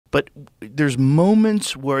But there's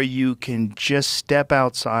moments where you can just step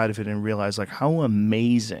outside of it and realize like how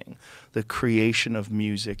amazing the creation of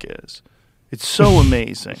music is. It's so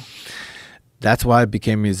amazing. That's why I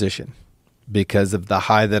became a musician, because of the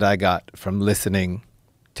high that I got from listening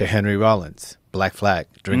to Henry Rollins, Black Flag,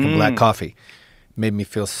 drinking black coffee. Made me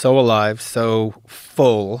feel so alive, so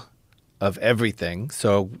full of everything,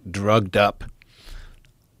 so drugged up.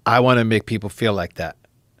 I want to make people feel like that.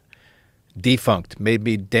 Defunct made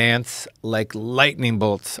me dance like lightning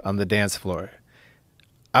bolts on the dance floor.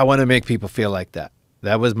 I want to make people feel like that.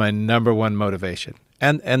 That was my #1 motivation.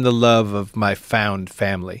 And the love of my found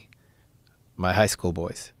family, my high school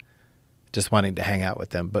boys, just wanting to hang out with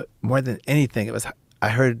them. But more than anything, it was I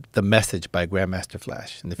heard The Message by Grandmaster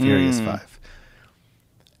Flash and the Furious Five.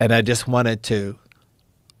 And I just wanted to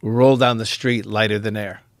roll down the street lighter than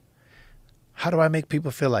air. How do I make people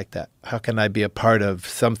feel like that? How can I be a part of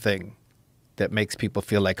something that makes people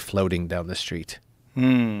feel like floating down the street?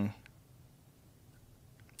 It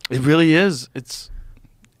really is. It's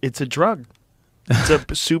a drug. It's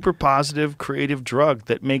a super positive, creative drug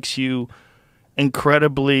that makes you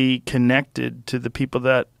incredibly connected to the people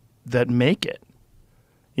that make it.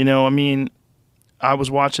 You know, I mean, I was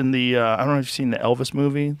watching the, I don't know if you've seen the Elvis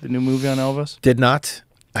movie, the new movie on Elvis. Did not.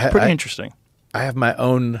 Pretty interesting. I have my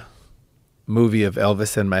own movie of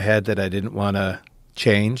Elvis in my head that I didn't want to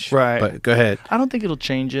change. Right. But go ahead. I don't think it'll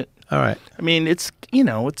change it. All right. I mean, it's, you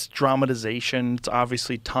know, it's dramatization. It's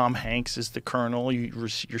obviously Tom Hanks is the Colonel. You're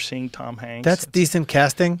seeing Tom Hanks. That's decent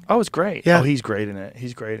casting. Oh, it's great. Yeah. Oh, he's great in it.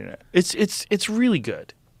 He's great in it. It's really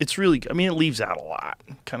good. It's really good. I mean, it leaves out a lot.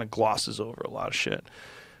 Kind of glosses over a lot of shit.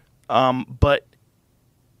 But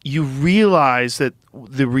you realize that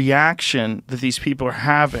the reaction that these people are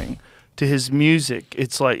having to his music,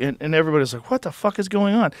 it's like, and everybody's like, what the fuck is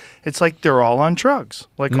going on? It's like they're all on drugs.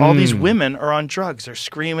 Like all these women are on drugs. They're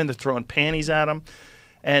screaming, they're throwing panties at him.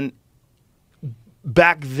 And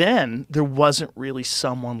back then, there wasn't really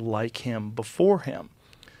someone like him before him.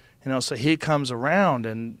 You know, so he comes around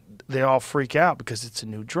and they all freak out because it's a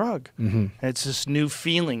new drug. And it's this new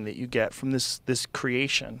feeling that you get from this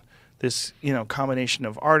creation. This, you know, combination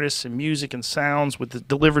of artists and music and sounds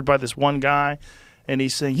delivered by this one guy. And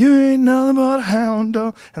he's saying, you ain't nothing but a hound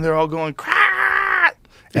dog. And they're all going, crap.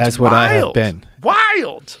 That's what I have been.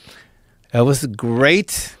 Wild. That was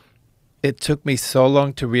great. It took me so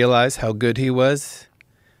long to realize how good he was.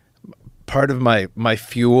 Part of my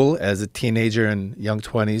fuel as a teenager and young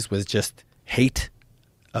 20s was just hate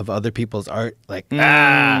of other people's art. Like,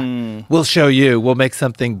 we'll show you. We'll make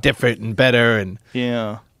something different and better. And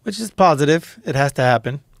yeah. Which is positive. It has to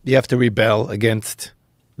happen. You have to rebel against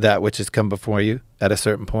that which has come before you at a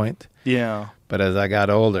certain point. Yeah. But as I got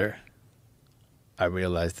older, I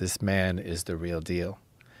realized this man is the real deal.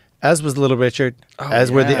 As was Little Richard,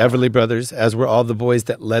 as were the Everly Brothers, as were all the boys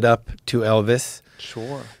that led up to Elvis.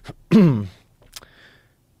 Sure.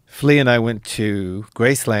 Flea and I went to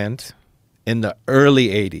Graceland in the early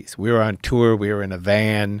 80s. We were on tour. We were in a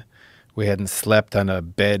van. We hadn't slept on a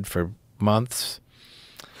bed for months.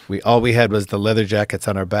 All we had was the leather jackets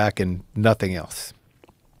on our back and nothing else.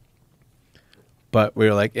 But we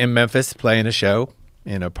were like in Memphis playing a show,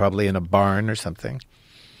 you know, probably in a barn or something.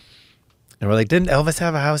 And we're like, didn't Elvis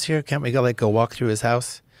have a house here? Can't we go walk through his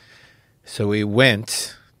house? So we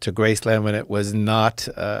went to Graceland when it was not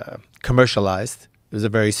commercialized. It was a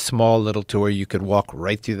very small little tour. You could walk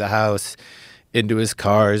right through the house, into his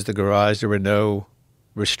cars, the garage. There were no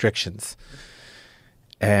restrictions.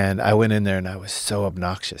 And I went in there and I was so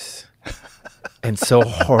obnoxious and so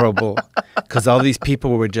horrible because all these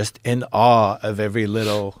people were just in awe of every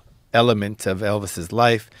little element of Elvis's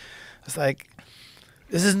life. I was like,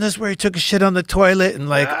 isn't this where he took a shit on the toilet and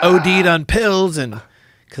like OD'd on pills? And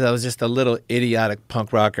because I was just a little idiotic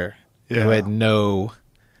punk rocker who had no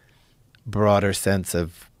broader sense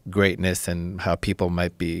of greatness and how people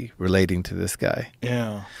might be relating to this guy.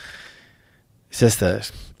 Yeah. It's just a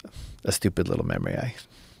stupid little memory I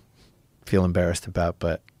feel embarrassed about,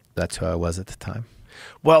 but that's who I was at the time.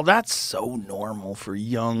 Well, that's so normal for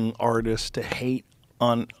young artists to hate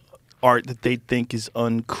on art that they think is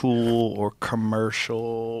uncool or commercial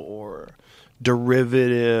or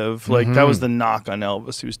derivative. Like, that was the knock on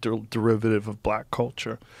Elvis. He was derivative of black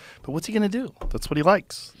culture. But what's he going to do? That's what he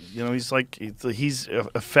likes. You know, he's like, he's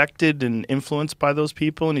affected and influenced by those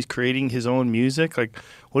people, and he's creating his own music. Like,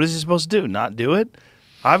 what is he supposed to do? Not do it?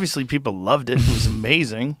 Obviously, people loved it. It was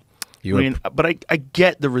amazing. But I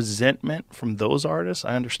get the resentment from those artists.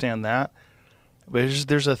 I understand that. But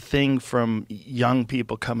there's a thing from young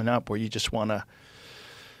people coming up where you just want to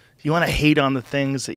hate on the things